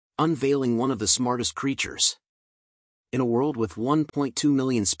Unveiling one of the smartest creatures. In a world with 1.2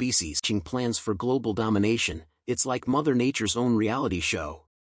 million species hatching plans for global domination, it's like Mother Nature's own reality show.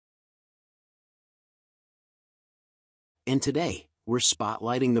 And today, we're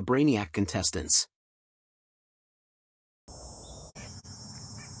spotlighting the Brainiac contestants.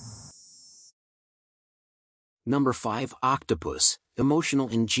 Number 5. Octopus, emotional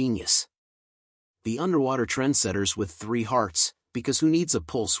and genius. The underwater trendsetters with 3 hearts, because who needs a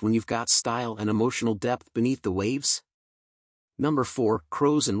pulse when you've got style and emotional depth beneath the waves? Number 4.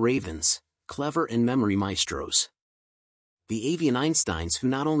 Crows and ravens, clever and memory maestros. The avian Einsteins who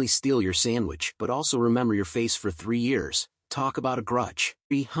not only steal your sandwich but also remember your face for 3 years. Talk about a grudge.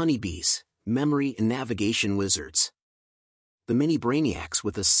 3. Honeybees, memory and navigation wizards. The mini brainiacs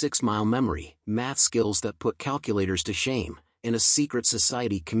with a 6-mile memory, math skills that put calculators to shame, and a secret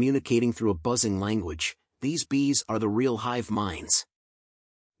society communicating through a buzzing language. These bees are the real hive minds.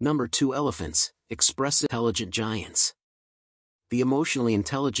 Number 2. Elephants, expressive intelligent giants. The emotionally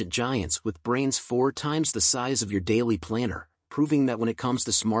intelligent giants with brains 4 times the size of your daily planner, proving that when it comes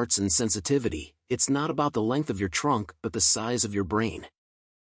to smarts and sensitivity, it's not about the length of your trunk but the size of your brain.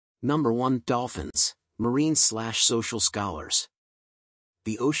 Number 1. Dolphins, marine/social scholars.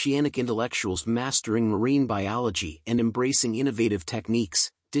 The oceanic intellectuals mastering marine biology and embracing innovative techniques,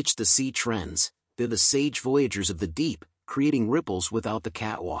 ditch the sea trends. They're the sage voyagers of the deep, creating ripples without the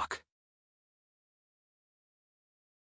catwalk.